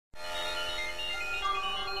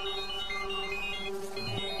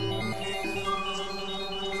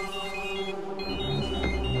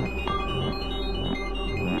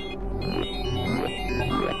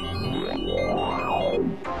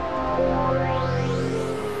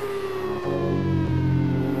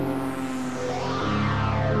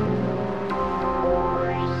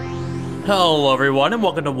Hello everyone and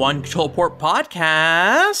welcome to One Control Port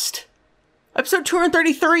Podcast, episode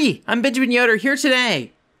 233. I'm Benjamin Yoder here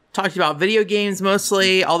today, talking about video games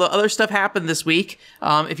mostly, although other stuff happened this week.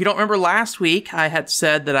 If you don't remember last week, I had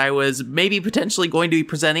said that I was maybe potentially going to be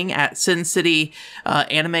presenting at Sin City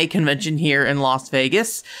Anime Convention here in Las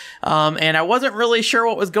Vegas. And I wasn't really sure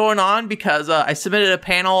what was going on because I submitted a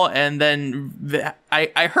panel and then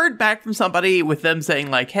I heard back from somebody with them saying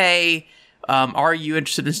like, hey, are you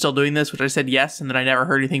interested in still doing this? Which I said yes, and then I never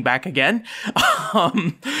heard anything back again.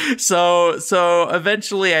 So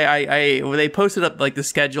eventually they posted up like the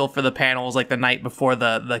schedule for the panels like the night before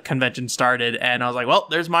the convention started, and I was like, well,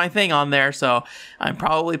 there's my thing on there, so I'm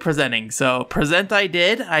probably presenting. So present I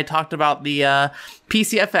did. I talked about the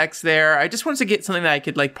PCFX there. I just wanted to get something that I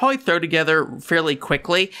could like probably throw together fairly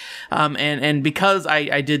quickly. And because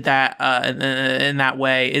I did that in that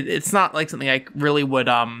way, it's not like something I really would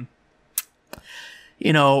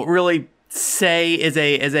really say is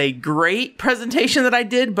a great presentation that I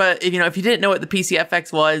did, but if you didn't know what the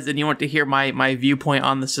PCFX was and you want to hear my viewpoint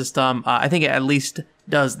on the system, I think it at least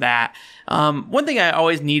does that. One thing I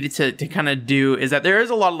always needed to kind of do is that there is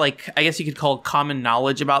a lot of like, I guess you could call it common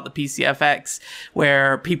knowledge about the PCFX,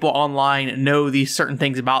 where people online know these certain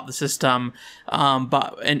things about the system.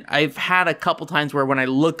 And I've had a couple times where when I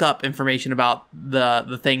look up information about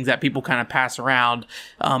the things that people kind of pass around,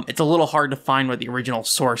 it's a little hard to find what the original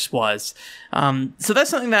source was. So that's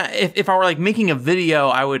something that if I were like making a video,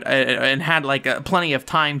 I would, and had like plenty of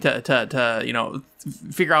time to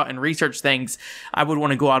figure out and research things, I would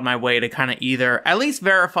want to go out of my way to kind of either at least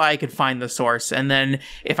verify I could find the source, and then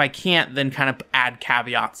if I can't, then kind of add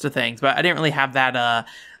caveats to things. But I didn't really have that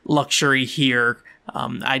luxury here.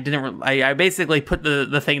 I basically put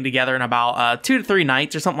the thing together in about 2 to 3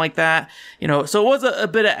 nights or something like that. So it was a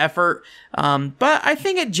bit of effort, but I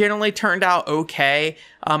think it generally turned out okay.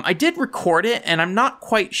 I did record it, and I'm not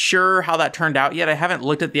quite sure how that turned out yet. I haven't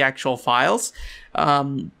looked at the actual files.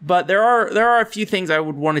 But there are a few things I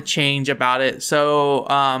would want to change about it. So,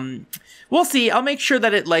 we'll see. I'll make sure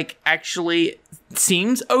that it like actually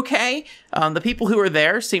seems okay. The people who were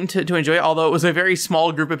there seemed to enjoy it, although it was a very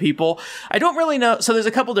small group of people. I don't really know. So there's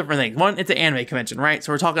a couple different things. One, it's an anime convention, right?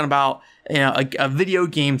 So we're talking about, a video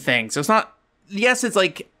game thing. So it's not, yes, it's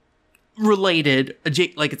like related,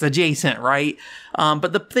 like it's adjacent, right?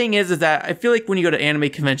 But the thing is that I feel like when you go to anime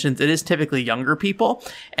conventions, it is typically younger people,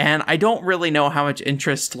 and I don't really know how much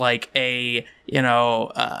interest like a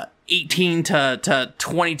 18 to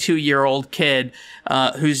 22 year old kid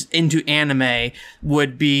who's into anime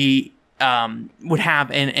would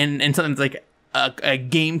have and something like a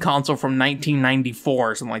game console from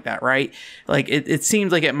 1994 or something like that, right? Like it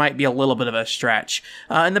seems like it might be a little bit of a stretch.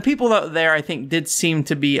 And the people that were there, I think, did seem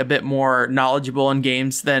to be a bit more knowledgeable in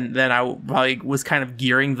games than I probably was kind of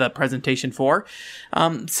gearing the presentation for.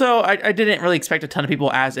 So I didn't really expect a ton of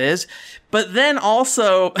people as is. But then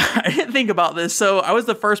also, I didn't think about this. So I was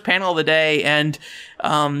the first panel of the day, and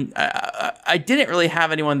I didn't really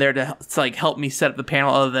have anyone there to like help me set up the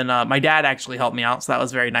panel other than my dad actually helped me out, so that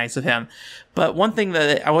was very nice of him. But one thing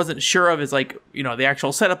that I wasn't sure of is like, the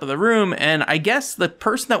actual setup of the room, and I guess the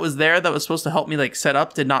person that was there that was supposed to help me like set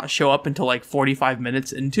up did not show up until like 45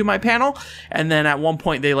 minutes into my panel, and then at one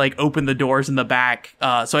point they like opened the doors in the back,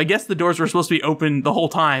 so I guess the doors were supposed to be open the whole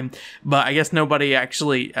time, but I guess nobody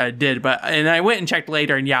actually did. And I went and checked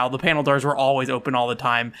later, and yeah, the panel doors were always open all the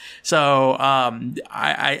time. So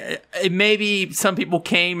maybe some people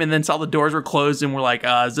came and then saw the doors were closed and were like,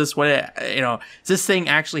 is this what is this thing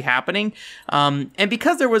actually happening? And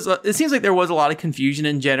because it seems like there was a lot of confusion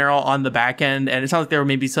in general on the back end, and it sounds like there were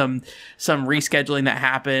maybe some rescheduling that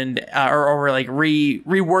happened, or like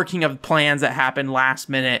reworking of plans that happened last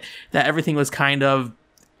minute, that everything was kind of,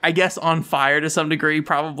 I guess, on fire to some degree,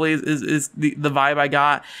 probably is the vibe I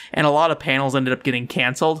got. And a lot of panels ended up getting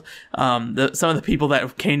canceled. Some of the people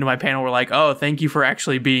that came to my panel were like, oh, thank you for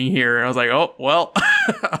actually being here. And I was like, oh, well,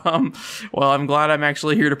 well, I'm glad I'm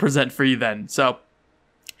actually here to present for you then. So,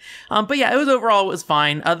 but yeah, it was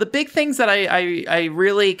fine. The big things that I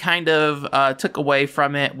really kind of took away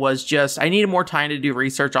from it was just I needed more time to do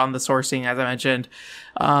research on the sourcing, as I mentioned.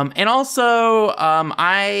 And also,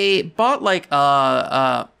 I bought like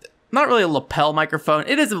not really a lapel microphone.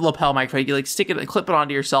 It is a lapel microphone. You can like stick it, clip it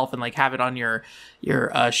onto yourself, and like have it on your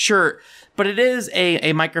shirt. But it is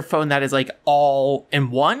a microphone that is like all in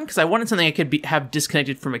one, because I wanted something I could have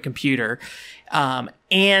disconnected from a computer.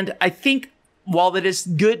 And I think while it is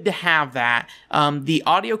good to have that, the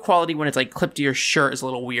audio quality when it's like clipped to your shirt is a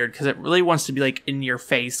little weird because it really wants to be like in your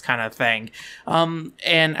face kind of thing.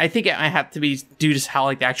 And I think it might have to be due to how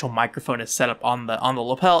like the actual microphone is set up on the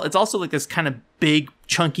lapel. It's also like this kind of big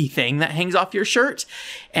chunky thing that hangs off your shirt,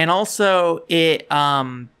 and also it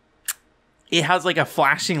has like a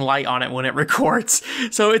flashing light on it when it records.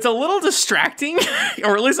 So it's a little distracting,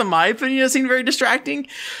 or at least in my opinion, it seemed very distracting.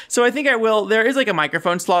 So I think there is like a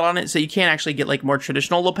microphone slot on it, so you can actually get like more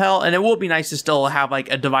traditional lapel, and it will be nice to still have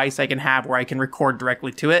like a device I can have where I can record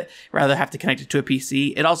directly to it, rather than have to connect it to a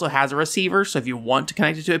PC. It also has a receiver, so if you want to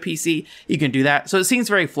connect it to a PC, you can do that. So it seems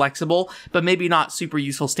very flexible, but maybe not super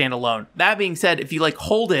useful standalone. That being said, if you like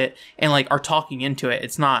hold it and like are talking into it,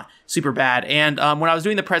 it's not super bad. And when I was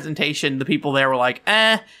doing the presentation, the people there were like,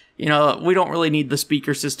 we don't really need the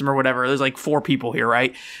speaker system or whatever. There's like 4 people here,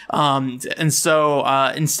 right? And so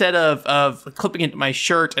instead of clipping it to my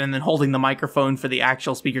shirt and then holding the microphone for the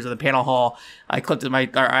actual speakers of the panel hall, I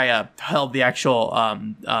held the actual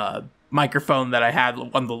microphone that I had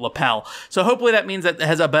on the lapel. So hopefully that means that it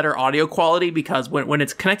has a better audio quality, because when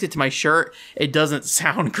it's connected to my shirt, it doesn't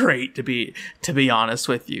sound great, to be honest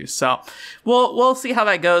with you. So we'll see how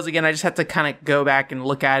that goes. Again, I just have to kind of go back and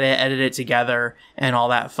look at it, edit it together, and all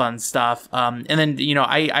that fun stuff. And then,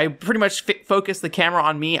 I pretty much focus the camera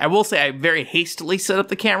on me. I will say I very hastily set up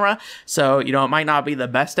the camera, so, it might not be the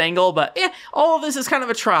best angle, but yeah, all of this is kind of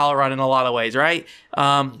a trial run in a lot of ways, right?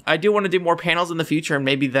 I do want to do more panels in the future, and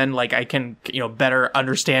maybe then like I can, better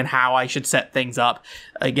understand how I should set things up.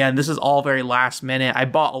 Again, this is all very last minute. I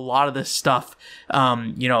bought a lot of this stuff,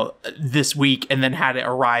 this week, and then had it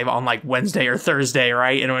arrive on like Wednesday or Thursday,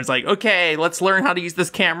 right? And it was like, okay, let's learn how to use this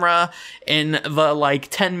camera in the like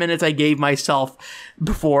 10 minutes I gave myself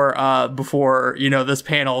before this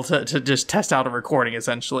panel to just test out a recording,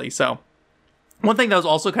 essentially. So one thing that was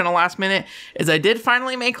also kind of last minute is I did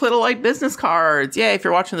finally make Little Light business cards. Yeah, if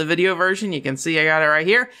you're watching the video version, you can see I got it right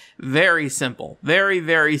here. Very simple. Very,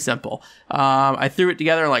 very simple. I threw it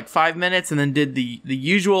together in like 5 minutes and then did the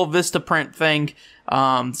usual Vistaprint thing.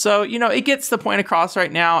 So, it gets the point across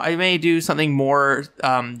right now. I may do something more,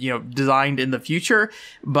 designed in the future,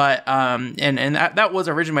 but, and that was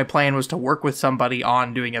originally my plan, was to work with somebody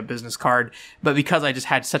on doing a business card. But because I just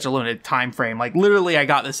had such a limited time frame, like literally I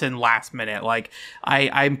got this in last minute. Like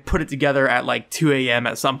I put it together at like 2 a.m.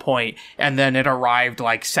 at some point, and then it arrived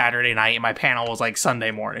like Saturday night, and my panel was like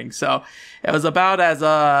Sunday morning. So it was about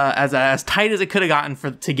as tight as it could have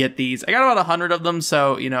gotten to get these. I got about 100 of them.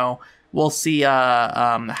 So, we'll see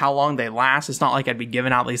how long they last. It's not like I'd be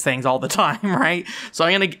giving out these things all the time, right? So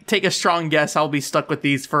I'm going to take a strong guess I'll be stuck with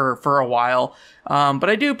these for a while. But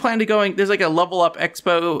I do plan to there's like a Level Up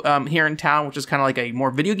Expo here in town, which is kind of like a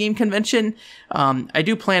more video game convention. I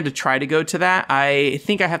do plan to try to go to that. I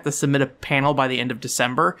think I have to submit a panel by the end of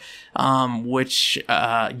December, which,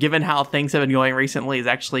 given how things have been going recently, is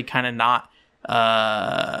actually kind of not,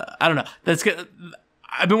 I don't know. That's good.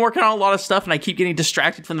 I've been working on a lot of stuff, and I keep getting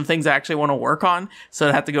distracted from the things I actually want to work on. So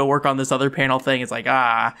I have to go work on this other panel thing. It's like,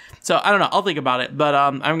 So I don't know. I'll think about it. But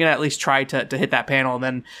I'm going to at least try to hit that panel. And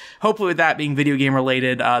then hopefully with that being video game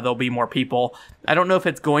related, there'll be more people. I don't know if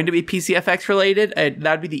it's going to be PCFX related.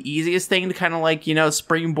 That'd be the easiest thing to kind of like,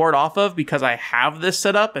 springboard off of, because I have this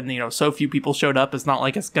set up and, so few people showed up. It's not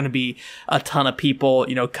like it's going to be a ton of people,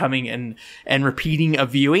 coming and repeating a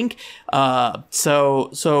viewing.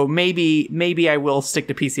 So maybe I will stick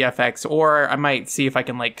to PCFX, or I might see if I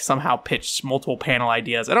can like somehow pitch multiple panel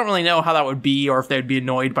ideas. I don't really know how that would be, or if they'd be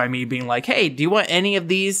annoyed by me being like, hey, do you want any of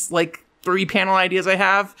these like 3 panel ideas I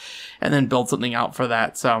have? And then build something out for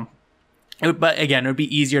that. So, but again, it would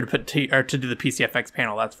be easier to to do the PCFX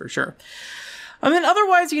panel, that's for sure. And then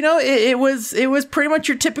otherwise, it was pretty much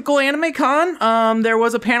your typical anime con. There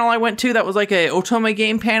was a panel I went to that was like a Otome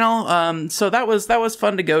game panel. So that was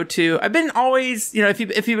fun to go to. I've been always, if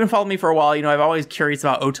you've been following me for a while, I've always curious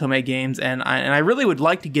about Otome games, and I really would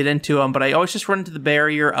like to get into them, but I always just run into the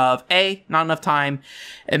barrier of A, not enough time,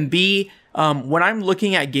 and B, when I'm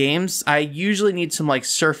looking at games, I usually need some like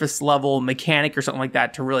surface level mechanic or something like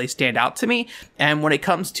that to really stand out to me. And when it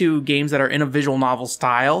comes to games that are in a visual novel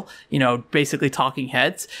style, basically talking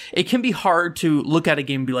heads, it can be hard to look at a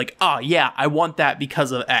game and be like, oh yeah, I want that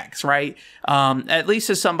because of X, right? At least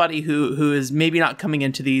as somebody who is maybe not coming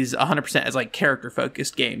into these 100% as like character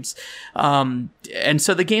focused games. And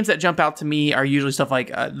so the games that jump out to me are usually stuff like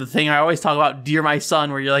the thing I always talk about, Dear My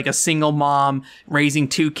Son, where you're like a single mom raising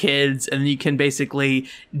 2 kids, and you can basically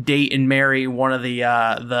date and marry one of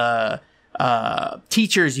the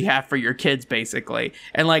teachers you have for your kids, basically.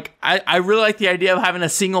 And like, I really like the idea of having a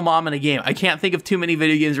single mom in a game. I can't think of too many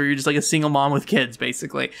video games where you're just like a single mom with kids,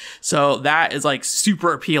 basically. So that is like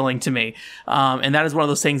super appealing to me. And that is one of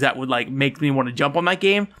those things that would like make me want to jump on that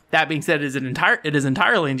game. That being said, it is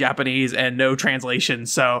entirely in Japanese and no translation.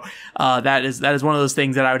 So that is one of those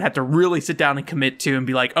things that I would have to really sit down and commit to and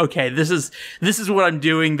be like, okay, this is what I'm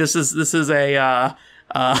doing. This is this is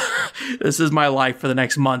my life for the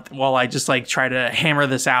next month while I just like try to hammer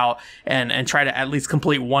this out and try to at least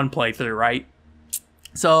complete one playthrough, right?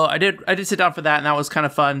 So I did sit down for that, and that was kind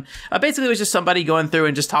of fun. Basically, it was just somebody going through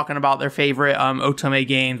and just talking about their favorite Otome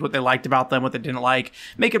games, what they liked about them, what they didn't like,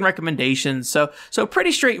 making recommendations. So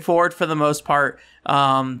pretty straightforward for the most part.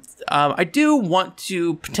 I do want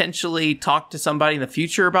to potentially talk to somebody in the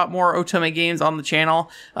future about more Otome games on the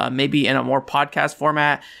channel, maybe in a more podcast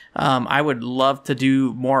format. I would love to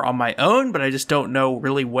do more on my own, but I just don't know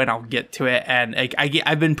really when I'll get to it. And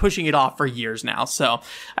I've been pushing it off for years now. So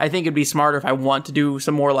I think it'd be smarter if I want to do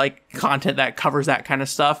some more like content that covers that kind of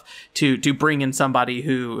stuff to bring in somebody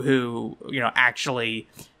who, actually,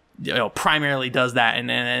 primarily does that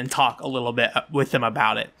and talk a little bit with them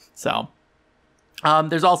about it. So,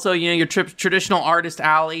 there's also, your traditional artist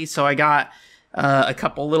alley. So I got, a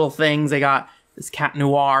couple little things. I got this Cat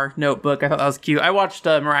Noir notebook. I thought that was cute. I watched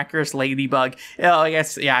Miraculous Ladybug. I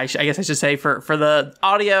guess I should say for the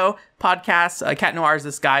audio podcast, Cat Noir is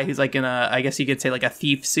this guy who's like in I guess you could say like a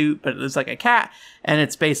thief suit, but it's like a cat, and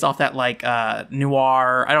it's based off that like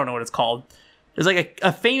noir. I don't know what it's called. There's like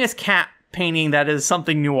a famous cat painting that is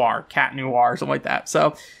something noir, Cat Noir, something like that.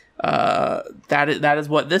 So that is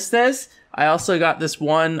what this says. I also got this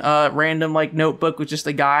one random like notebook with just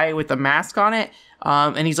a guy with a mask on it.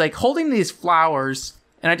 And he's like holding these flowers,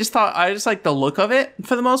 and I just like the look of it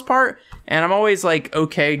for the most part. And I'm always like,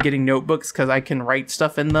 okay, getting notebooks because I can write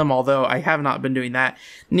stuff in them, although I have not been doing that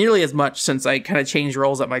nearly as much since I kind of changed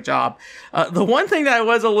roles at my job. The one thing that I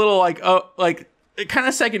was a little like kind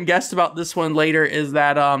of second guessed about this one later is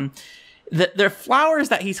that, the flowers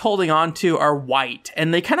that he's holding on to are white,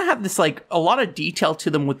 and they kind of have this like a lot of detail to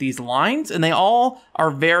them with these lines, and they all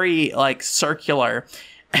are very like circular.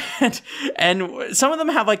 And some of them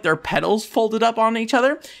have like their petals folded up on each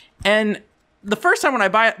other. And the first time when I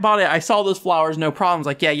bought it, I saw those flowers, no problems.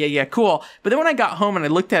 Like, yeah, cool. But then when I got home and I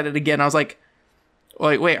looked at it again, I was like,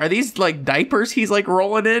 wait, are these like diapers he's like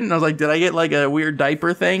rolling in? And I was like, did I get like a weird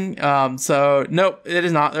diaper thing? So nope, it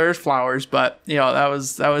is not. There's flowers, but that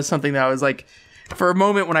was something that I was like, for a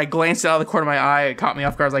moment when I glanced out of the corner of my eye, it caught me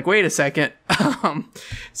off guard. I was like, wait a second.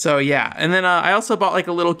 So yeah. And then I also bought like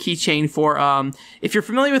a little keychain for if you're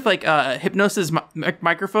familiar with like Hypnosis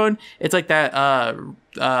microphone, it's like that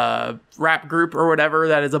rap group or whatever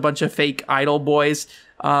that is a bunch of fake idol boys.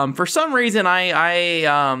 For some reason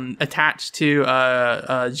I attached to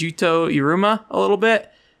Juto Iruma a little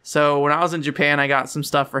bit. So when I was in Japan, I got some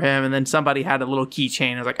stuff for him, and then somebody had a little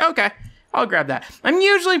keychain. I was like, okay, I'll grab that. I'm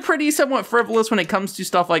usually pretty somewhat frivolous when it comes to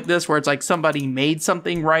stuff like this, where it's like somebody made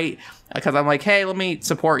something right, because I'm like, hey, let me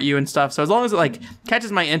support you and stuff. So as long as it like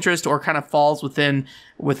catches my interest or kind of falls within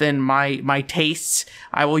my tastes,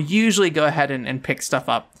 I will usually go ahead and pick stuff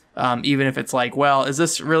up. Even if it's like, well, is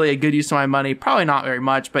this really a good use of my money? Probably not very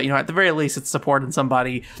much, but at the very least, it's supporting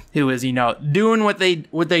somebody who is doing what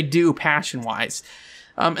they do passion wise.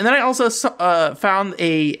 And then I also found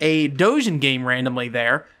a Dojin game randomly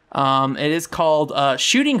there. It is called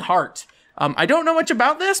Shooting Heart. I don't know much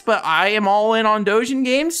about this, but I am all in on Dojin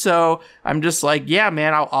games, so I'm just like, yeah,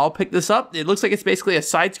 man, I'll pick this up. It looks like it's basically a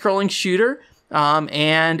side-scrolling shooter,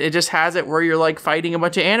 and it just has it where you're like fighting a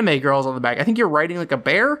bunch of anime girls on the back. I think you're riding like a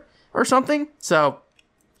bear or something, so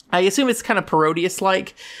I assume it's kind of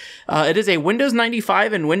Parodius-like. It is a Windows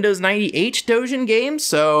 95 and Windows 98 Dojin game,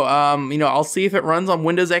 so, I'll see if it runs on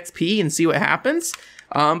Windows XP and see what happens.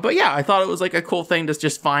 But yeah, I thought it was like a cool thing to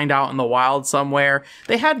just find out in the wild somewhere.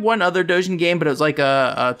 They had one other Dojin game, but it was like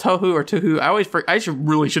a Tohu or Tuhu.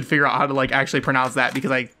 I should figure out how to like actually pronounce that,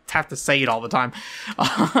 because I have to say it all the time.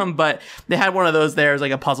 But they had one of those there. It was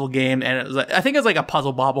like a puzzle game, and it was like, I think it was like a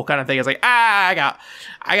Puzzle Bobble kind of thing. It's like, I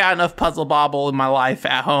got enough Puzzle Bobble in my life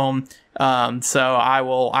at home. So I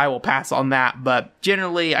will pass on that. But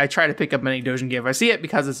generally, I try to pick up any Dojin game if I see it,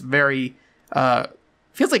 because it's very,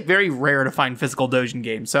 feels like very rare to find physical Dojin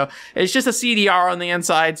games. So it's just a CDR on the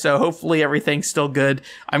inside, so hopefully everything's still good.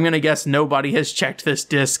 I'm gonna guess nobody has checked this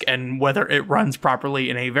disc and whether it runs properly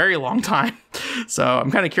in a very long time. So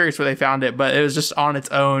I'm kind of curious where they found it, but it was just on its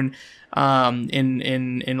own,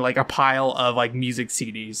 in like a pile of like music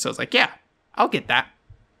CDs. So it's like, yeah, I'll get that.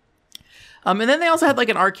 And then they also had like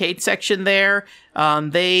an arcade section there. I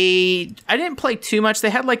didn't play too much. They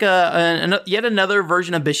had like yet another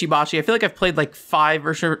version of Bishibashi. I feel like I've played like 5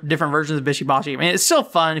 different versions of Bishibashi. I mean, it's still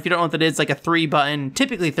fun. If you don't know what that is, like a 3-button,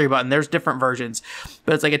 typically 3-button. There's different versions,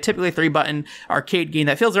 but it's like a typically 3-button arcade game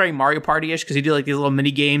that feels very Mario Party-ish because you do like these little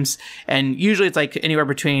mini games, and usually it's like anywhere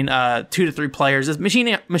between 2 to 3 players. This machine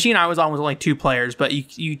I was on was only 2 players, but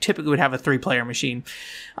you typically would have a 3-player machine.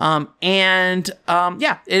 Yeah,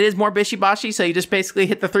 it is more Bishibashi. So you just basically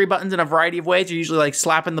hit the 3 buttons in a variety of ways. You're usually like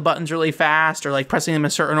slapping the buttons really fast, or like pressing them in a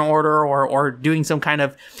certain order, or doing some kind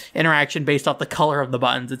of interaction based off the color of the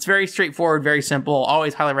buttons. It's very straightforward, very simple.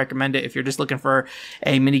 Always highly recommend it if you're just looking for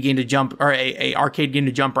a mini game to jump, or a arcade game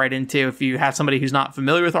to jump right into. If you have somebody who's not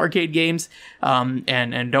familiar with arcade games,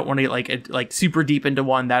 and don't want to get like super deep into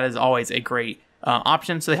one, that is always a great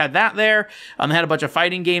option. So they had that there. They had a bunch of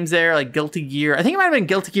fighting games there, like Guilty Gear. I think it might have been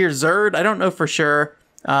Guilty Gear Zerd. I don't know for sure,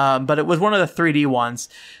 but it was one of the 3D ones.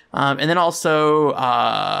 And then also,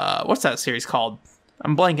 what's that series called?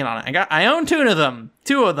 I'm blanking on it. I own 2 of them.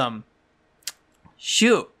 2 of them.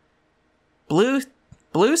 Shoot. Blue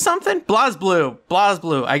something?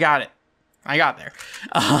 BlazBlue. I got it. I got there.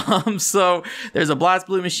 So there's a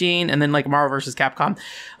BlazBlue machine, and then like Marvel vs. Capcom.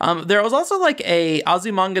 There was also like a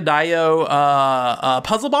Azumanga Daioh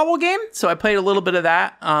puzzle bobble game. So I played a little bit of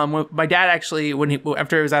that. My dad actually,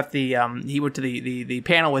 after he was at the he went to the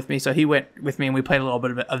panel with me, so he went with me and we played a little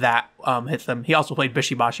bit of that. He also played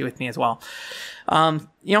Bishibashi with me as well.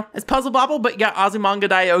 It's puzzle bobble, but you got Azumanga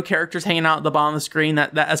Daioh characters hanging out at the bottom of the screen.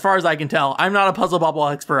 That as far as I can tell, I'm not a puzzle bobble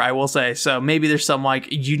expert, I will say. So maybe there's some like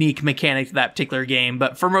unique mechanic to that particular game,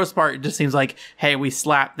 but for most part, it just seems like, hey, we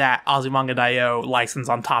slapped that Azumanga Daioh license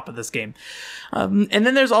on top of this game. And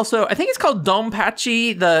then there's also, I think it's called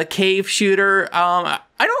Donpachi, the cave shooter. I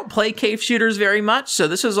don't play cave shooters very much, so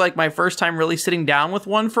this was like my first time really sitting down with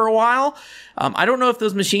one for a while. I don't know if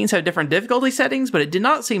those machines have different difficulty settings, but it did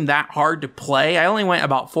not seem that hard to play. I only went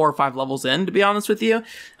about 4 or 5 levels in, to be honest with you.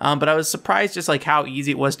 But I was surprised just like how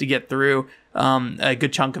easy it was to get through a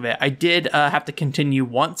good chunk of it. I did have to continue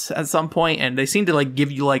once at some point, and they seem to like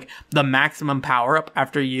give you like the maximum power up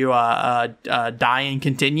after you die and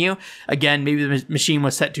continue. Again, maybe the machine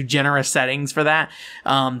was set to generous settings for that.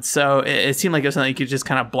 So it seemed like it was something you could just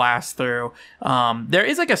kind of blast through. There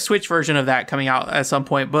is like a Switch version of that coming out at some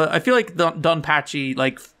point, but I feel like Donpachi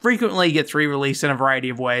like frequently gets re-released in a variety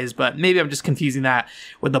of ways, but maybe I'm just confusing that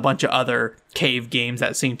with a bunch of other cave games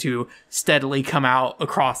that seem to steadily come out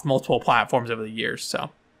across multiple platforms over the years. So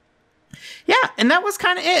yeah, and that was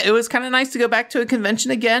kind of it. It was kind of nice to go back to a convention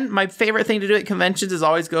again. My favorite thing to do at conventions is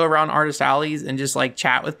always go around artist alleys and just like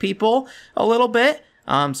chat with people a little bit.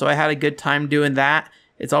 So I had a good time doing that.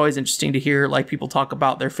 It's always interesting to hear like people talk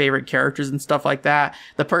about their favorite characters and stuff like that.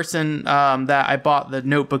 The person that I bought the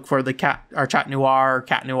notebook for, the Cat Noir,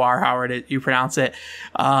 however you pronounce it,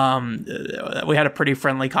 we had a pretty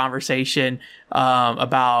friendly conversation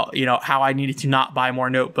about how I needed to not buy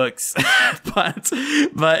more notebooks, but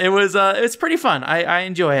it was it's pretty fun. I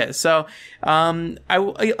enjoy it. So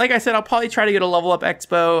like I said, I'll probably try to get a Level Up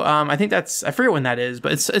Expo. I think I forget when that is,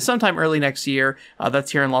 but it's sometime early next year.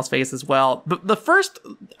 That's here in Las Vegas as well. But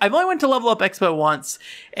I've only went to Level Up Expo once,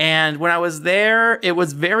 and when I was there, it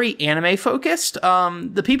was very anime focused.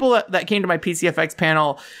 The people that came to my PCFX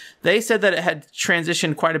panel, they said that it had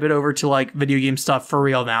transitioned quite a bit over to like video game stuff for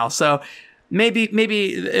real now. So maybe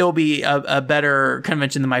it'll be a better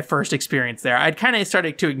convention than my first experience there. I'd kind of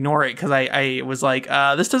started to ignore it because I was like,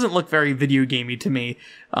 this doesn't look very video gamey to me.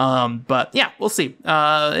 But yeah, we'll see.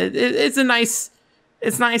 It's nice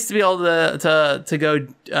to be able to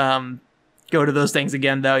go to those things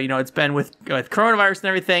again, though. It's been with coronavirus and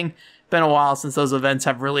everything, been a while since those events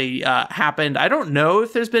have really happened. I don't know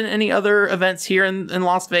if there's been any other events here in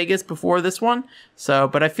Las Vegas before this one. So,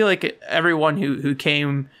 but I feel like everyone who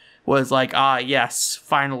came was like, yes,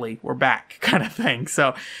 finally, we're back, kind of thing.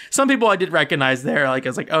 So some people I did recognize there. Like I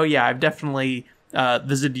was like, oh yeah, I've definitely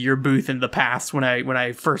visited your booth in the past when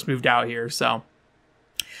I first moved out here. So.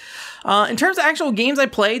 In terms of actual games I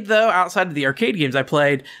played, though, outside of the arcade games I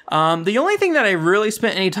played, the only thing that I really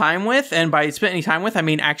spent any time with, and by spent any time with, I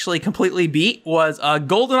mean actually completely beat, was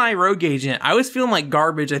GoldenEye Rogue Agent. I was feeling like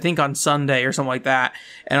garbage, I think, on Sunday or something like that,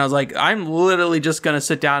 and I was like, I'm literally just gonna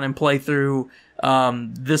sit down and play through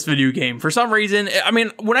this video game. For some reason, I mean,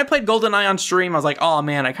 when I played GoldenEye on stream, I was like, oh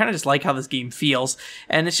man, I kind of just like how this game feels.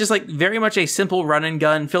 And it's just like very much a simple run and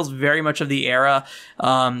gun, feels very much of the era.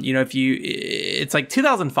 It's like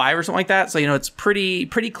 2005 or something like that. So, it's pretty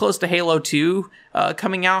close to Halo 2,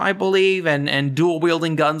 coming out, I believe, and dual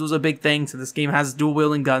wielding guns was a big thing. So this game has dual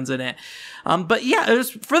wielding guns in it. But yeah, it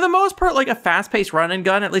was for the most part like a fast-paced run and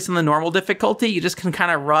gun, at least in the normal difficulty. You just can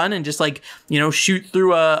kind of run and just like, you know, shoot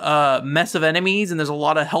through a mess of enemies, and there's a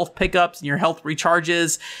lot of health pickups and your health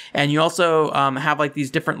recharges, and you also have like these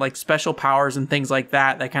different like special powers and things like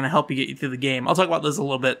that kind of help you get you through the game. I'll talk about this a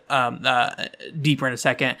little bit deeper in a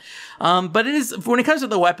second. But it is, when it comes to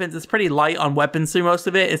the weapons, it's pretty light on weapons through most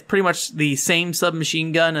of it. It's pretty much the same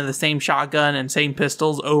submachine gun and the same shotgun and same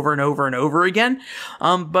pistols over and over and over again.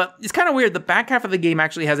 But it's kind of weird. The back half of the game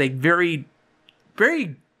actually has a very,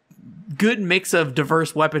 very good mix of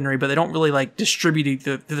diverse weaponry, but they don't really like distribute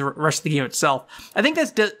it to the rest of the game itself. I think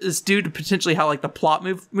that's is due to potentially how like the plot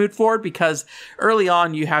moved forward, because early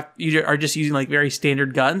on you are just using like very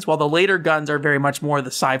standard guns, while the later guns are very much more the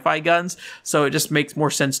sci-fi guns. So it just makes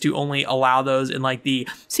more sense to only allow those in like the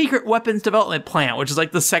secret weapons development plant, which is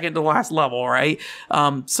like the second to last level, right?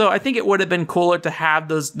 So I think it would have been cooler to have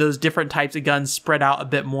those different types of guns spread out a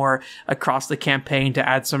bit more across the campaign to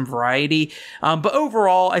add some variety. But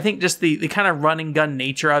overall, I think just the kind of run and gun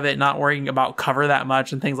nature of it, not worrying about cover that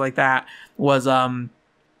much and things like that, was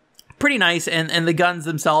pretty nice, and the guns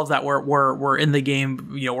themselves that were in the game,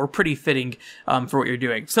 you know, were pretty fitting for what you're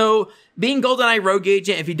doing. So being GoldenEye Rogue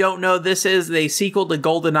Agent, if you don't know, this is a sequel to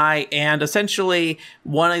GoldenEye, and essentially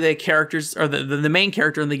one of the characters, or the main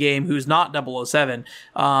character in the game, who's not 007,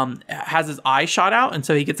 has his eye shot out, and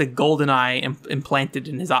so he gets a golden eye implanted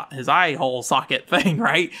in his eye hole socket thing,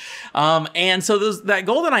 right? And so that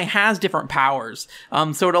golden eye has different powers.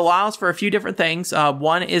 So it allows for a few different things.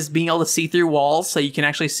 One is being able to see through walls, so you can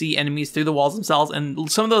actually see enemies through the walls themselves,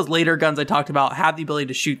 and some of those later guns I talked about have the ability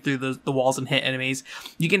to shoot through the walls and hit enemies.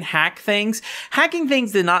 You can hack things. Hacking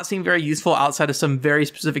things did not seem very useful outside of some very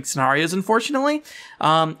specific scenarios, unfortunately.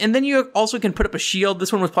 And then you also can put up a shield.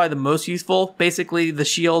 This one was probably the most useful. Basically, the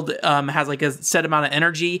shield has like a set amount of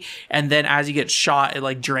energy, and then as you get shot, it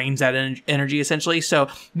like drains that energy essentially. So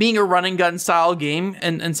being a run and gun style game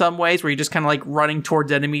in some ways, where you're just kind of like running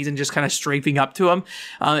towards enemies and just kind of strafing up to them,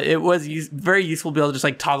 it was very useful to be able to just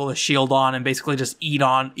like toggle a shield on and basically just eat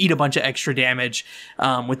a bunch of extra damage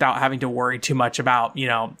without having to worry too much about, you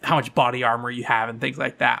know, how much body armor you have and things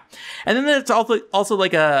like that. And then it's also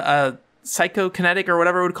like a psychokinetic or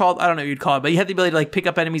whatever it would call it. I don't know what you'd call it, but you have the ability to like pick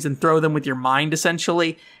up enemies and throw them with your mind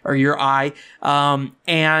essentially, or your eye. And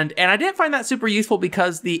I didn't find that super useful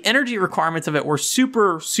because the energy requirements of it were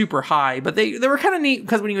super, super high, but they were kind of neat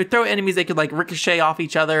because when you would throw enemies, they could like ricochet off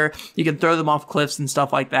each other. You can throw them off cliffs and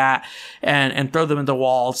stuff like that, and throw them into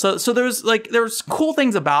walls. So there's cool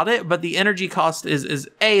things about it, but the energy cost is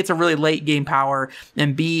A, it's a really late game power,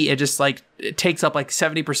 and B, it just like, it takes up like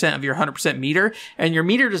 70% of your 100% meter, and your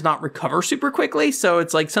meter does not recover super quickly. So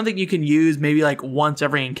it's like something you can use maybe like once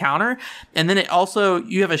every encounter. And then it also,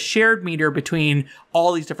 you have a shared meter between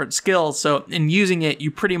all these different skills. So in using it, you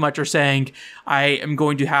pretty much are saying, I am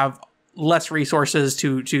going to have less resources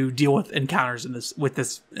to deal with encounters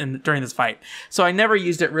during this fight. So I never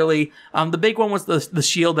used it really. The big one was the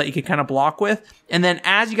shield that you could kind of block with. And then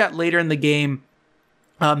as you got later in the game,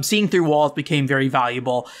 seeing through walls became very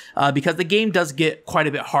valuable because the game does get quite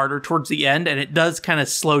a bit harder towards the end, and it does kind of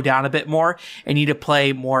slow down a bit more and you need to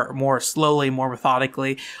play more slowly, more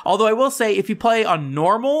methodically. Although I will say, if you play on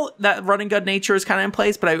normal, that run and gun nature is kind of in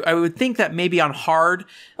place, but I would think that maybe on hard,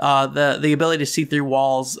 the ability to see through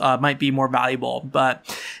walls might be more valuable. But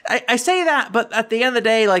I say that, but at the end of the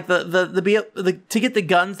day, like to get the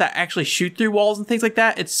guns that actually shoot through walls and things like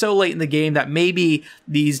that, it's so late in the game that maybe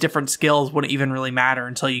these different skills wouldn't even really matter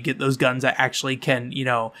until you get those guns that actually can, you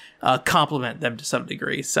know, complement them to some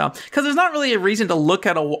degree. So, because there's not really a reason to look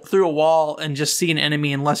at through a wall and just see an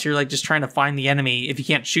enemy unless you're like just trying to find the enemy if you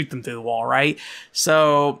can't shoot them through the wall, right?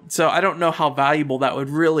 So I don't know how valuable that would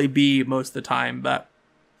really be most of the time, but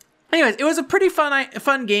anyways, it was a pretty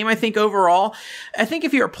fun game, I think, overall. I think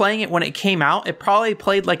if you were playing it when it came out, it probably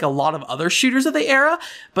played like a lot of other shooters of the era.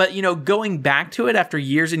 But, you know, going back to it after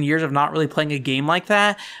years and years of not really playing a game like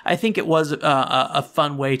that, I think it was a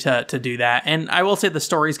fun way to do that. And I will say the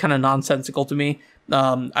story is kind of nonsensical to me.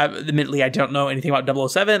 Admittedly, I don't know anything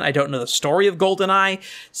about 007. I don't know the story of GoldenEye,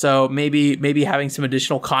 so maybe having some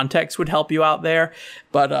additional context would help you out there.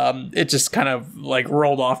 But it just kind of like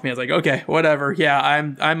rolled off me. I was like, okay, whatever. Yeah,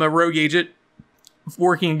 I'm a rogue agent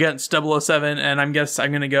working against 007, and I guess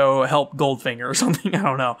I'm gonna go help Goldfinger or something. I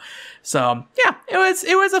don't know. So yeah,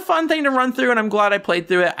 it was a fun thing to run through, and I'm glad I played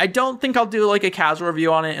through it. I don't think I'll do like a casual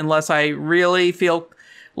review on it unless I really feel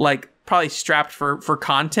like probably strapped for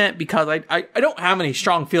content, because I don't have any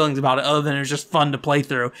strong feelings about it other than it's just fun to play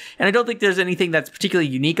through. And I don't think there's anything that's particularly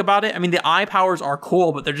unique about it. I mean, the eye powers are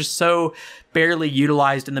cool, but they're just so barely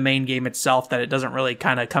utilized in the main game itself that it doesn't really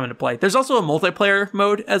kind of come into play. There's also a multiplayer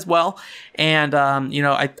mode as well. And,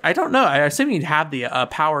 I don't know. I assume you'd have the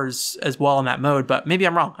powers as well in that mode, but maybe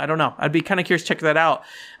I'm wrong. I don't know. I'd be kind of curious to check that out.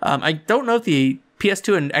 I don't know if the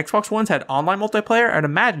PS2 and Xbox Ones had online multiplayer. I'd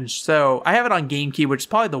imagine so. I have it on GameCube, which is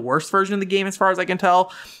probably the worst version of the game as far as I can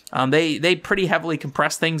tell. They pretty heavily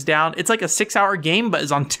compress things down. It's like a 6-hour game, but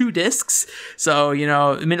it's on 2 discs. So,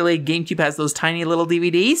 admittedly, GameCube has those tiny little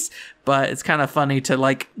DVDs, but it's kind of funny to,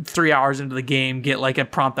 like, 3 hours into the game, get, like, a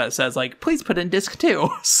prompt that says, like, please put in disc 2.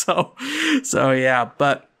 So yeah,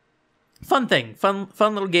 but fun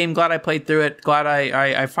little game. Glad I played through it. Glad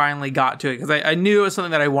I finally got to it, because I knew it was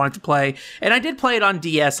something that I wanted to play, and I did play it on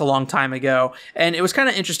DS a long time ago, and it was kind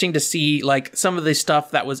of interesting to see like some of the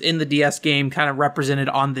stuff that was in the DS game kind of represented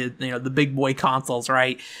on the the big boy consoles,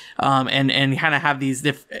 right? And kind of have these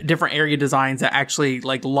different area designs that actually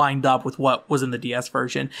like lined up with what was in the DS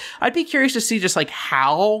version. I'd be curious to see just like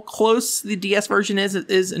how close the DS version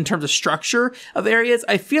is in terms of structure of areas.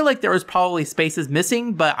 I feel like there was probably spaces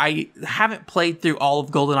missing, but I haven't played through all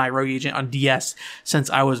of GoldenEye Rogue Agent on DS since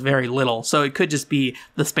I was very little, so it could just be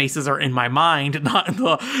the spaces are in my mind, not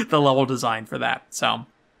the level design for that. So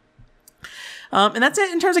and that's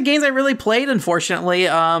it in terms of games I really played, unfortunately.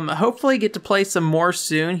 Hopefully get to play some more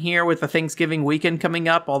soon here with the Thanksgiving weekend coming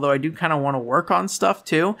up, although I do kind of want to work on stuff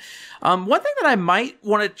too. One thing that I might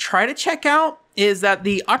want to try to check out is that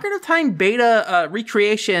the Ocarina of Time beta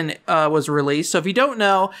recreation was released. So if you don't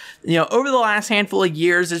know, over the last handful of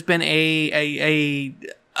years, there's been a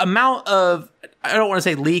amount of, I don't want to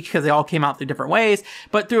say leak because they all came out through different ways,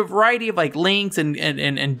 but through a variety of like links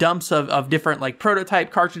and dumps of different like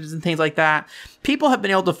prototype cartridges and things like that, people have been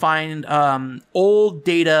able to find old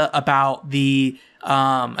data about the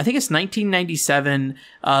I think it's 1997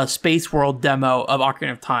 Space World demo of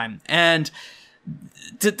Ocarina of Time. And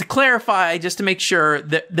to clarify, just to make sure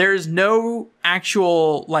that there's no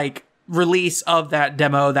actual like release of that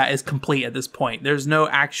demo that is complete at this point. There's no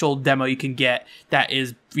actual demo you can get that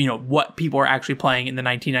is, what people are actually playing in the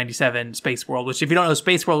 1997 Space World, which if you don't know,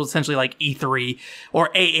 Space World was essentially like E3 or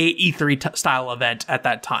a E3 style event at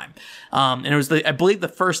that time. And it was I believe the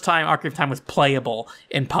first time Ocarina of Time was playable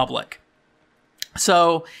in public.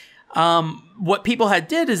 So, what people had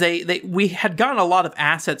did is we had gotten a lot of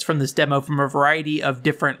assets from this demo from a variety of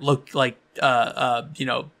different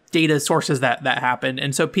data sources that happened.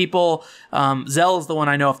 And so people, Zell is the one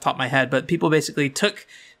I know off the top of my head, but people basically took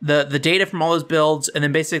the data from all those builds and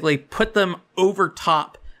then basically put them over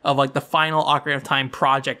top of like the final Ocarina of Time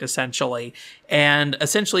project, essentially, and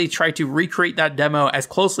essentially try to recreate that demo as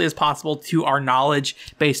closely as possible to our knowledge,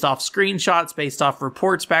 based off screenshots, based off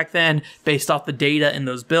reports back then, based off the data in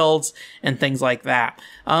those builds and things like that.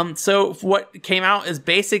 So what came out is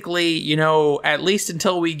basically, at least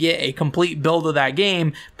until we get a complete build of that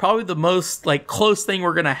game, probably the most like close thing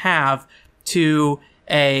we're gonna have to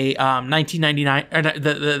a 1999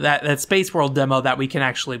 that Space World demo that we can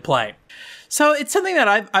actually play. So it's something that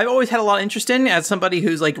I've always had a lot of interest in as somebody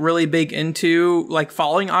who's like really big into like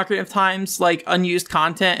following Ocarina of Time's like unused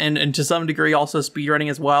content and to some degree also speedrunning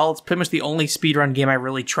as well. It's pretty much the only speedrun game I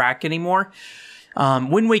really track anymore.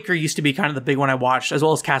 Wind Waker used to be kind of the big one I watched, as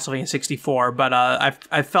well as Castlevania 64, but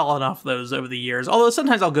I've fallen off those over the years. Although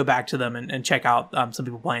sometimes I'll go back to them and check out some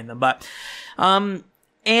people playing them. But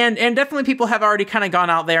And definitely people have already kind of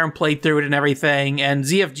gone out there and played through it and everything. And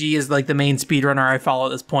ZFG is like the main speedrunner I follow at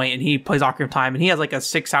this point, and he plays Ocarina of Time, and he has like a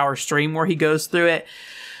 6-hour stream where he goes through it.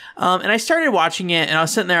 And I started watching it, and I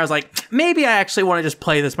was sitting there, I was like, maybe I actually want to just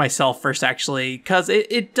play this myself first, actually, because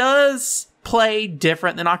it does play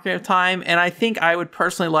different than Ocarina of Time, and I think I would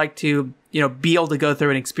personally like to, be able to go through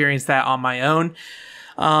and experience that on my own.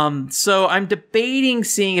 So I'm debating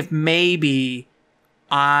seeing if maybe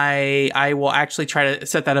I will actually try to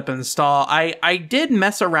set that up and install. I did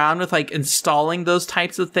mess around with like installing those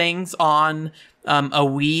types of things on a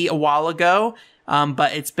Wii a while ago,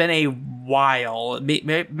 but it's been a while.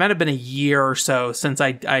 It might have been a year or so since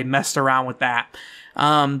I messed around with that.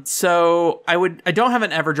 So I don't have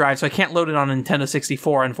an EverDrive, so I can't load it on a Nintendo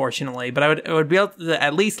 64, unfortunately, but I would be able to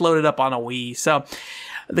at least load it up on a Wii. So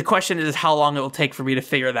the question is how long it will take for me to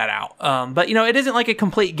figure that out. But it isn't like a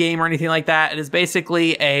complete game or anything like that. It is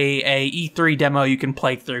basically a E3 demo you can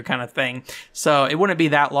play through kind of thing. So it wouldn't be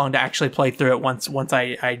that long to actually play through it once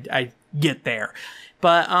I get there.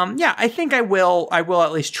 But yeah, I think I will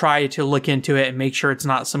at least try to look into it and make sure it's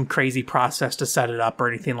not some crazy process to set it up or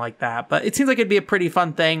anything like that. But it seems like it'd be a pretty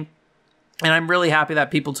fun thing. And I'm really happy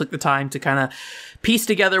that people took the time to kind of piece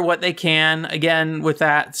together what they can. Again, with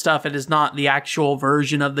that stuff, it is not the actual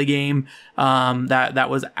version of the game that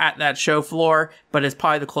was at that show floor, but it's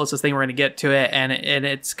probably the closest thing we're going to get to it. And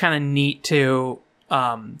it's kind of neat to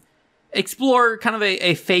explore kind of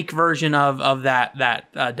a fake version of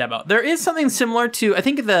that demo. There is something similar to, I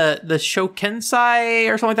think, the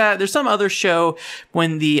Shokensai or something like that. There's some other show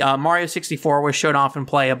when the Mario 64 was shown off and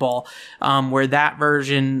playable, where that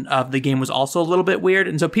version of the game was also a little bit weird.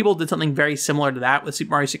 And so people did something very similar to that with Super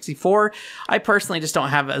Mario 64. I personally just don't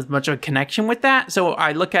have as much of a connection with that. So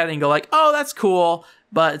I look at it and go like, oh, that's cool.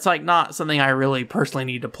 But it's like not something I really personally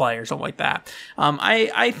need to play or something like that.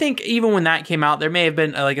 I think even when that came out, there may have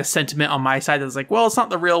been like a sentiment on my side that was like, well, it's not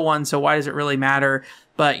the real one, so why does it really matter?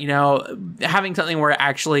 But, you know, having something where it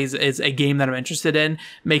actually is a game that I'm interested in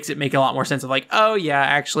makes it make a lot more sense of like, oh yeah,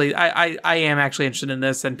 actually, I am actually interested in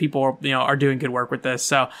this, and people, you know, are doing good work with this.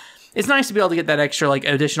 So it's nice to be able to get that extra, like,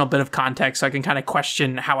 additional bit of context so I can kind of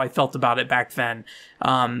question how I felt about it back then.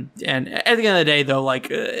 And at the end of the day, though, like,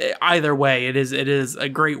 either way, it is a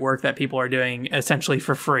great work that people are doing essentially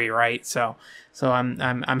for free, right? So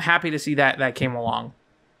I'm happy to see that came along.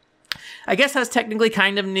 I guess that's technically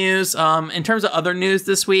kind of news. In terms of other news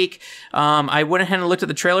this week, I went ahead and looked at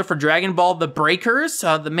the trailer for Dragon Ball The Breakers.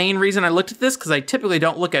 The main reason I looked at this, because I typically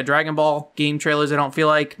don't look at Dragon Ball game trailers, I don't feel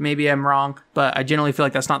like. Maybe I'm wrong, but I generally feel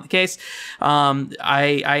like that's not the case.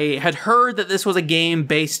 I had heard that this was a game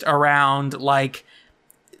based around, like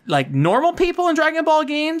normal people in Dragon Ball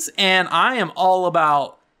games, and I am all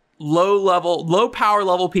about low power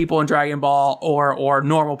level people in Dragon Ball or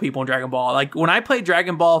normal people in Dragon Ball. Like when I played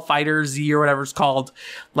Dragon Ball Fighter Z or whatever it's called,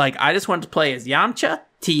 like I just wanted to play as Yamcha,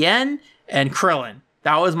 Tien, and Krillin.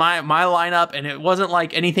 That was my lineup, and it wasn't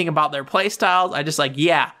like anything about their play styles. I just like,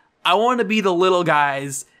 yeah, I want to be the little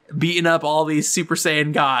guys beating up all these Super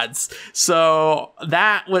Saiyan gods. So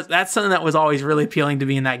that's something that was always really appealing to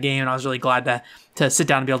me in that game, and I was really glad to sit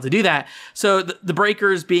down and be able to do that. So the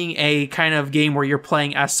Breakers being a kind of game where you're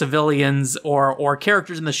playing as civilians or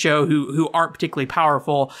characters in the show who aren't particularly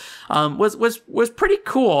powerful, was pretty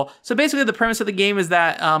cool. So basically the premise of the game is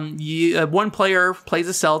that one player plays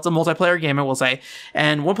a cell. It's a multiplayer game, I will say,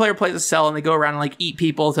 and one player plays a cell and they go around and like eat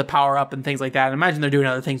people to power up and things like that. And imagine they're doing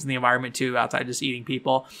other things in the environment too, outside just eating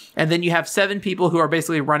people. And then you have 7 people who are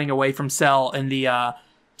basically running away from Cell in the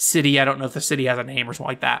city. I don't know if the city has a name or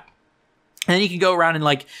something like that. And then you can go around and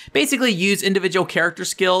like basically use individual character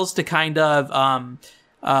skills to kind of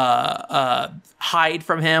hide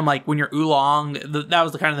from him. Like when you're Oolong, that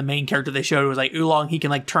was the kind of the main character they showed. It was like Oolong, he can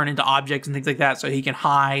like turn into objects and things like that, so he can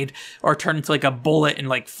hide or turn into like a bullet and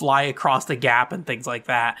like fly across the gap and things like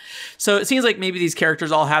that. So it seems like maybe these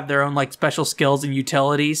characters all have their own like special skills and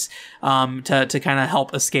utilities to kind of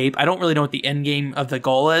help escape. I don't really know what the end game of the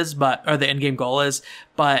goal is, but it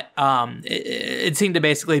seemed to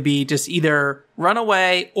basically be just either run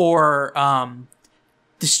away or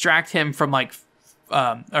distract him from like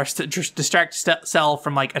distract Cell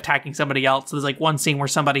from like attacking somebody else. So there's like one scene where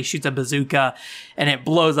somebody shoots a bazooka and it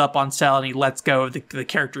blows up on Cell and he lets go of the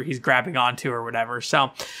character he's grabbing onto or whatever.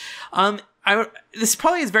 So this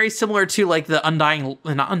probably is very similar to like the Undying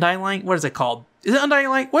Light. What is it called? Is it Undying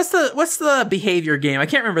Light? What's the behavior game? I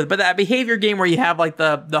can't remember, but that behavior game where you have like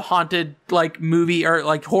the haunted like movie or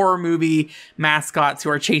like horror movie mascots who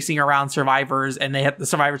are chasing around survivors, and the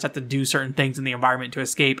survivors have to do certain things in the environment to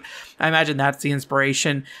escape. I imagine that's the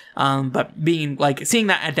inspiration. But being like seeing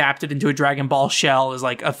that adapted into a Dragon Ball shell is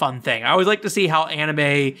like a fun thing. I always like to see how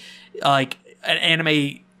an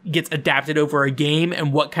anime gets adapted over a game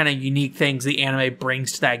and what kind of unique things the anime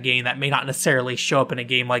brings to that game that may not necessarily show up in a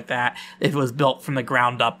game like that if it was built from the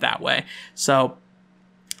ground up that way. So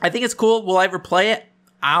I think it's cool. Will I ever play it?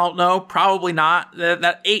 I don't know. Probably not.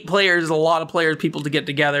 That 8 players is a lot of people to get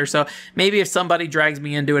together. So maybe if somebody drags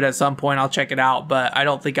me into it at some point, I'll check it out. But I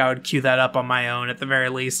don't think I would queue that up on my own at the very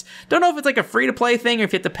least. Don't know if it's like a free to play thing or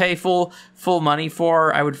if you have to pay full money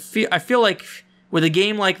for. I feel like with a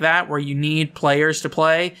game like that where you need players to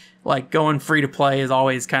play, like going free to play is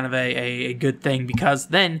always kind of a good thing, because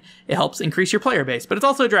then it helps increase your player base. But it's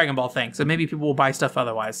also a Dragon Ball thing, so maybe people will buy stuff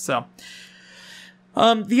otherwise. So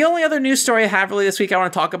the only other news story I have really this week I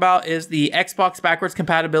want to talk about is the Xbox backwards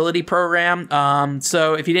compatibility program.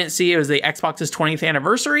 So if you didn't see, it was the Xbox's 20th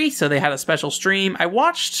anniversary, so they had a special stream. I don't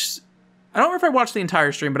know if I watched the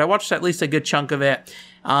entire stream, but I watched at least a good chunk of it.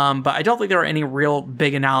 But I don't think there were any real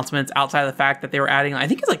big announcements outside of the fact that they were adding, I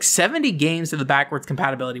think it's like 70 games to the backwards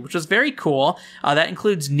compatibility, which was very cool. That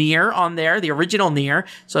includes Nier on there, the original Nier.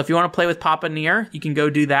 So if you want to play with Papa Nier, you can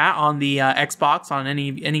go do that on the Xbox, on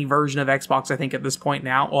any version of Xbox, I think at this point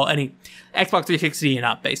now. Well, any Xbox 360 and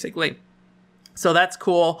up, basically. So that's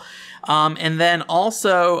cool. And then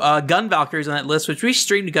also Gun Valkyrie's on that list, which we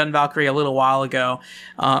streamed Gun Valkyrie a little while ago.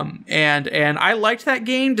 And I liked that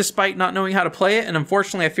game despite not knowing how to play it. And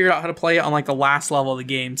unfortunately, I figured out how to play it on like the last level of the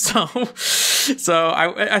game. So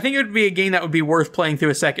I think it would be a game that would be worth playing through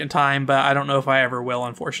a second time, but I don't know if I ever will,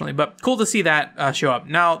 unfortunately. But cool to see that show up.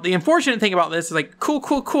 Now, the unfortunate thing about this is like,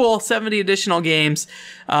 cool, 70 additional games.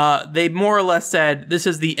 They more or less said this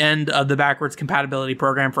is the end of the backwards compatibility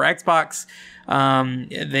program for Xbox.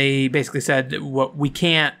 They basically said what we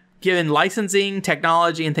can't, given licensing,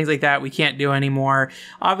 technology, and things like that, we can't do anymore.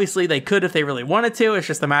 Obviously, they could if they really wanted to. It's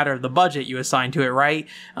just a matter of the budget you assign to it, right?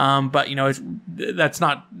 But you know, that's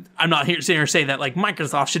not. I'm not here sitting here saying that like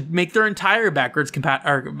Microsoft should make their entire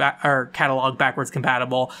catalog backwards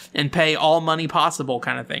compatible and pay all money possible,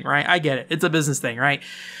 kind of thing, right? I get it. It's a business thing, right?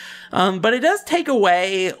 But it does take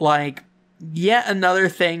away like yet another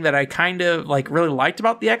thing that I kind of like really liked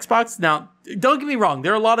about the Xbox. Now, don't get me wrong,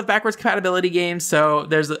 there are a lot of backwards compatibility games, so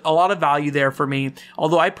there's a lot of value there for me.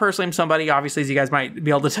 Although I personally am somebody, obviously, as you guys might be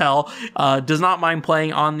able to tell, does not mind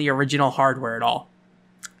playing on the original hardware at all.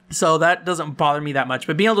 So that doesn't bother me that much.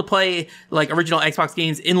 But being able to play like original Xbox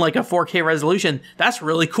games in like a 4K resolution, that's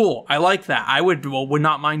really cool. I like that. I would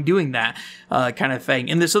not mind doing that kind of thing.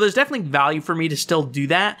 And so there's definitely value for me to still do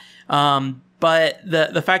that. But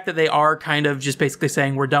the fact that they are kind of just basically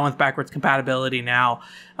saying we're done with backwards compatibility now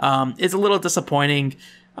is a little disappointing.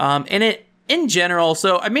 And it, in general,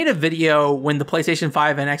 so I made a video when the PlayStation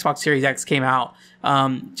 5 and Xbox Series X came out,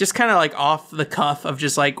 just kind of like off the cuff of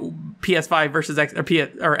just like PS5 versus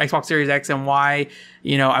Xbox Series X and why,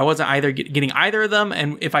 you know, I wasn't either getting either of them.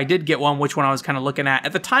 And if I did get one, which one I was kind of looking at.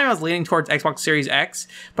 At the time, I was leaning towards Xbox Series X,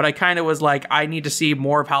 but I kind of was like, I need to see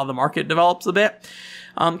more of how the market develops a bit.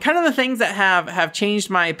 Kind of the things that have changed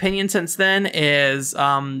my opinion since then is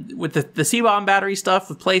with the C-bomb battery stuff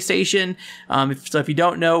with PlayStation. If you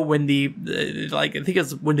don't know, when I think it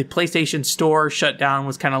was when the PlayStation Store shut down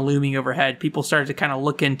was kind of looming overhead, people started to kind of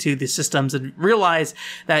look into the systems and realize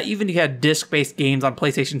that even if you had disc-based games on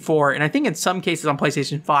PlayStation 4, and I think in some cases on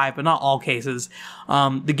PlayStation 5, but not all cases,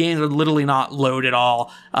 the games would literally not load at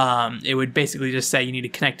all. It would basically just say you need to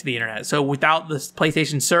connect to the internet. So without the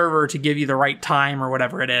PlayStation server to give you the right time or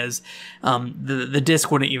whatever it is, the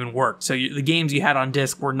disc wouldn't even work. So the games you had on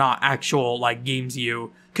disc were not actual like games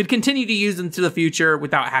you could continue to use into the future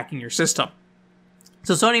without hacking your system.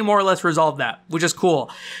 So Sony more or less resolved that, which is cool.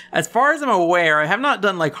 As far as I'm aware, I have not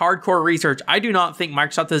done like hardcore research. I do not think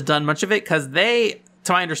Microsoft has done much of it because they,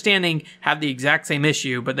 to my understanding, have the exact same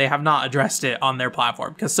issue, but they have not addressed it on their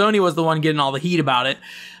platform because Sony was the one getting all the heat about it.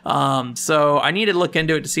 So I need to look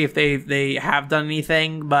into it to see if they have done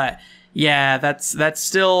anything, but yeah, that's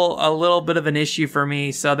still a little bit of an issue for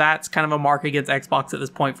me. So that's kind of a mark against Xbox at this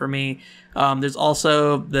point for me. There's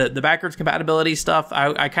also the backwards compatibility stuff.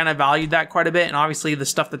 I kind of valued that quite a bit. And obviously the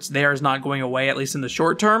stuff that's there is not going away, at least in the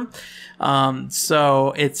short term.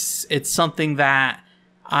 So it's something that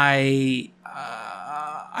I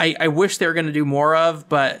wish they were going to do more of,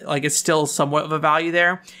 but like it's still somewhat of a value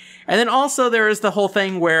there. And then also there is the whole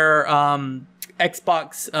thing where,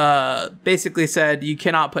 Xbox basically said you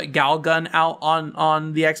cannot put Galgun out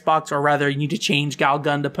on the Xbox, or rather you need to change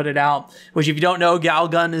Galgun to put it out, which if you don't know,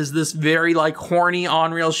 Galgun is this very like horny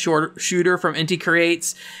on-rail shooter from Inti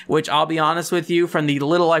Creates, which I'll be honest with you, from the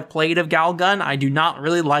little I've played of Galgun, I do not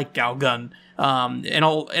really like Galgun. In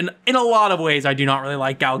a lot of ways, I do not really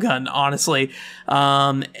like Galgun, honestly.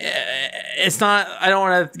 It's not, I don't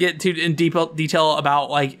want to get too in deep detail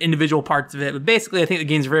about like individual parts of it, but basically I think the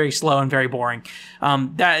game's very slow and very boring.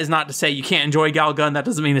 That is not to say you can't enjoy Galgun. That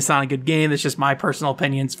doesn't mean it's not a good game. It's just my personal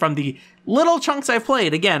opinions from the little chunks I've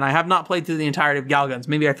played. Again, I have not played through the entirety of Galguns.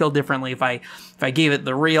 Maybe I feel differently if I gave it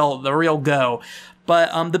the real go.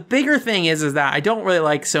 But the bigger thing is that I don't really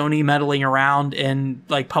like Sony meddling around and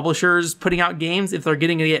like publishers putting out games if they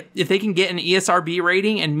can get an ESRB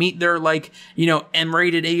rating and meet their like, you know,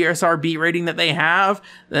 M-rated ESRB rating that they have,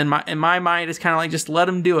 then in my mind it's kind of like just let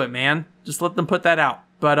them do it, man. Just let them put that out.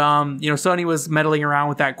 But, you know, Sony was meddling around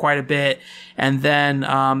with that quite a bit. And then,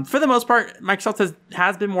 for the most part, Microsoft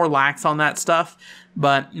has been more lax on that stuff.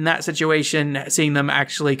 But in that situation, seeing them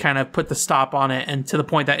actually kind of put the stop on it, and to the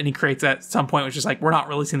point that Inti Creates at some point was just like, we're not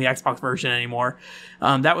releasing the Xbox version anymore.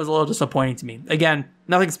 That was a little disappointing to me. Again,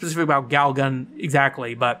 nothing specific about Galgun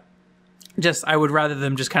exactly, but just I would rather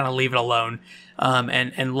them just kind of leave it alone,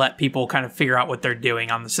 and let people kind of figure out what they're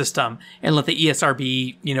doing on the system, and let the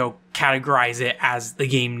ESRB, you know, categorize it as the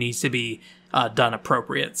game needs to be done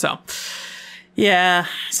appropriate. So Yeah.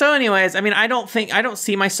 So anyways, I mean, I don't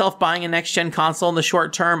see myself buying a next gen console in the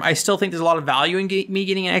short term. I still think there's a lot of value in me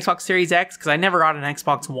getting an Xbox Series X because I never got an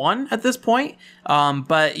Xbox One at this point.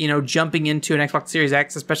 But jumping into an Xbox Series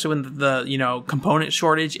X, especially when the component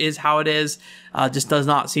shortage is how it is, just does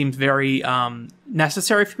not seem very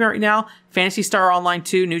necessary for me right now. Phantasy Star Online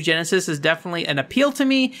 2 New Genesis is definitely an appeal to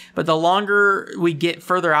me, but the longer we get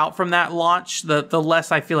further out from that launch, the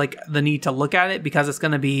less I feel like the need to look at it, because it's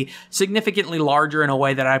going to be significantly larger in a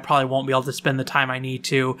way that I probably won't be able to spend the time I need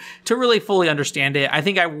to really fully understand it. I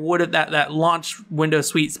think I would have that launch window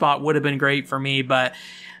sweet spot would have been great for me, but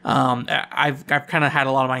I've kind of had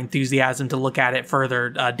a lot of my enthusiasm to look at it further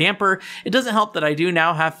damper. It doesn't help that I do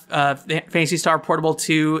now have Phantasy Star Portable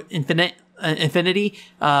 2 Infinity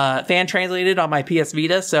fan translated on my PS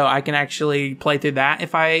Vita, so I can actually play through that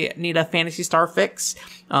if I need a Phantasy Star fix.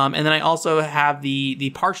 And then I also have the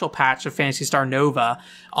partial patch of Phantasy Star Nova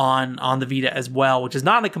on the Vita as well, which is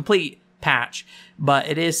not a complete patch, but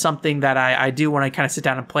it is something that I do want to kind of sit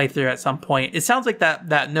down and play through at some point. It sounds like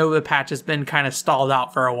that Nova patch has been kind of stalled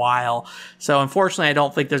out for a while, so unfortunately I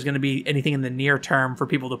don't think there's going to be anything in the near term for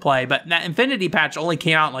people to play. But that Infinity patch only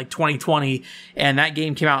came out in like 2020, and that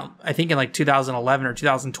game came out I think in like 2011 or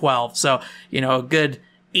 2012, so a good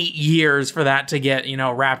 8 years for that to get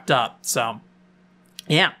wrapped up. So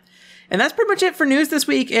yeah. And that's pretty much it for news this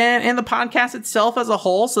week and the podcast itself as a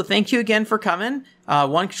whole. So thank you again for coming.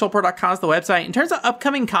 OneControlPro.com is the website. In terms of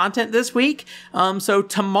upcoming content this week, so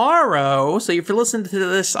tomorrow, so if you're listening to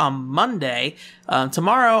this on Monday,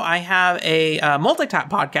 tomorrow I have a multi-tap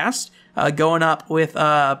podcast going up with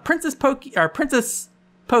Princess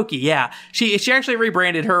Pokey, yeah. She actually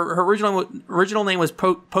rebranded. Her original name was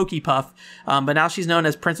Pokey Puff, but now she's known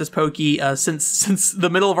as Princess Pokey since the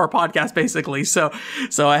middle of our podcast, basically. So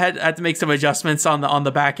I had to make some adjustments on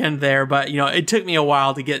the back end there, but it took me a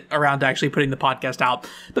while to get around to actually putting the podcast out.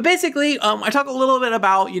 But basically, I talk a little bit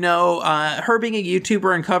about her being a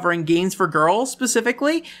YouTuber and covering games for girls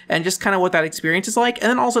specifically, and just kind of what that experience is like, and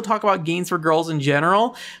then also talk about games for girls in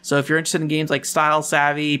general. So if you're interested in games like Style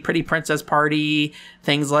Savvy, Pretty Princess Party,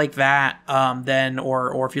 things like that, then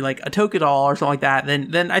or if you like a Tokudoll or something like that,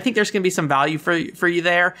 then I think there's going to be some value for you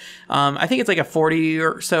there. I think it's like a 40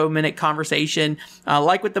 or so minute conversation.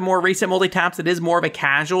 Like with the more recent multi-taps, it is more of a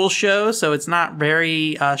casual show, so it's not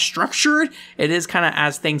very structured. It is kind of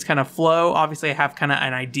as things kind of flow. Obviously, I have kind of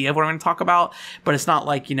an idea of what I'm going to talk about, but it's not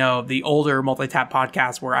like the older multi-tap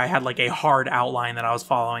podcasts where I had like a hard outline that I was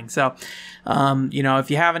following. So, if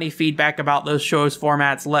you have any feedback about those shows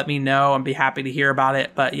formats, let me know. I'd be happy to hear about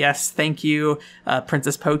it. But yes, thank you,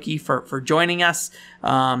 Princess Pokey, for joining us.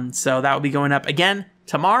 So that will be going up again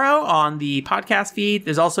tomorrow on the podcast feed.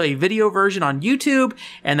 There's also a video version on YouTube,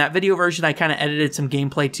 and that video version I kind of edited some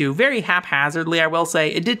gameplay to very haphazardly, I will say.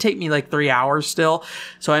 It did take me like 3 hours still,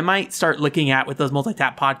 so I might start looking at, with those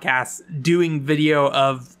multi-tap podcasts, doing video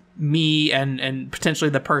of me and potentially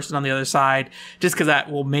the person on the other side, just because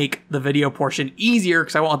that will make the video portion easier,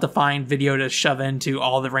 because I won't have to find video to shove into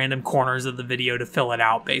all the random corners of the video to fill it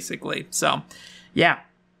out, basically. So yeah.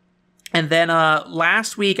 And then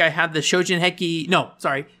last week I had the Kishin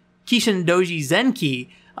Doji Zenki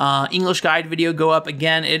English guide video go up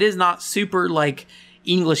again. It is not super like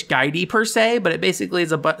English guidey per se, but it basically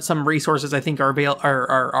is some resources I think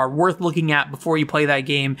are worth looking at before you play that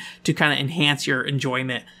game to kind of enhance your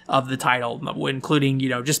enjoyment of the title, including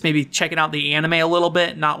just maybe checking out the anime a little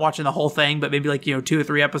bit, not watching the whole thing, but maybe like 2 or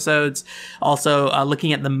 3 episodes. Also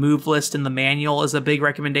looking at the move list in the manual is a big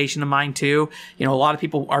recommendation of mine too. A lot of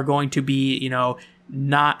people are going to be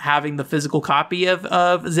not having the physical copy of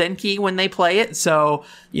Zenki when they play it. So,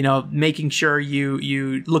 making sure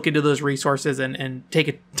you look into those resources and take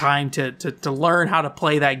a time to learn how to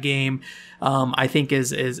play that game, I think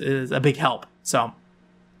is a big help. So,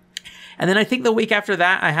 and then I think the week after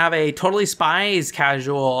that, I have a Totally Spies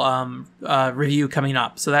casual review coming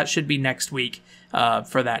up. So that should be next week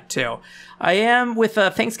for that too. I am with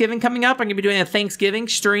Thanksgiving coming up. I'm going to be doing a Thanksgiving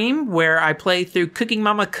stream where I play through Cooking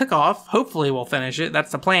Mama Cook-Off. Hopefully we'll finish it.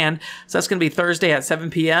 That's the plan. So that's going to be Thursday at 7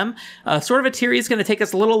 p.m. Sword of Aeteri is going to take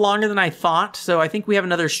us a little longer than I thought. So I think we have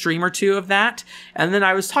another stream or two of that. And then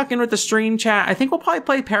I was talking with the stream chat. I think we'll probably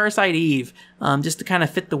play Parasite Eve just to kind of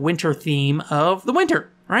fit the winter theme of the winter,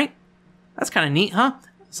 right? That's kind of neat, huh?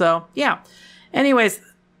 So yeah. Anyways,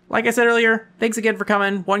 like I said earlier, thanks again for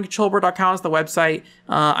coming. OneControlPro.com is the website.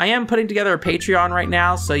 I am putting together a Patreon right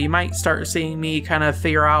now, so you might start seeing me kind of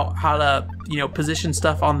figure out how to, position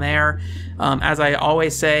stuff on there. As I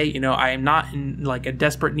always say, I am not in like a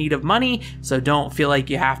desperate need of money, so don't feel like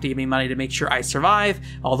you have to give me money to make sure I survive,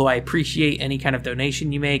 although I appreciate any kind of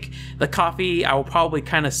donation you make. The coffee, I will probably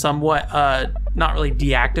kind of somewhat not really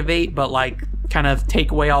deactivate, but like kind of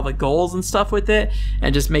take away all the goals and stuff with it,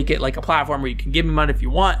 and just make it like a platform where you can give me money if you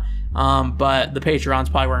want. But the Patreon's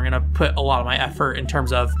probably where I'm going to put a lot of my effort in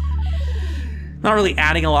terms of not really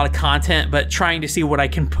adding a lot of content, but trying to see what I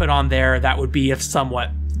can put on there that would be of some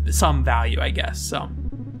value, I guess. So,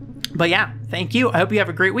 but yeah, thank you. I hope you have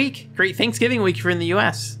a great week. Great Thanksgiving week if you're in the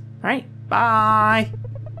US. All right. Bye.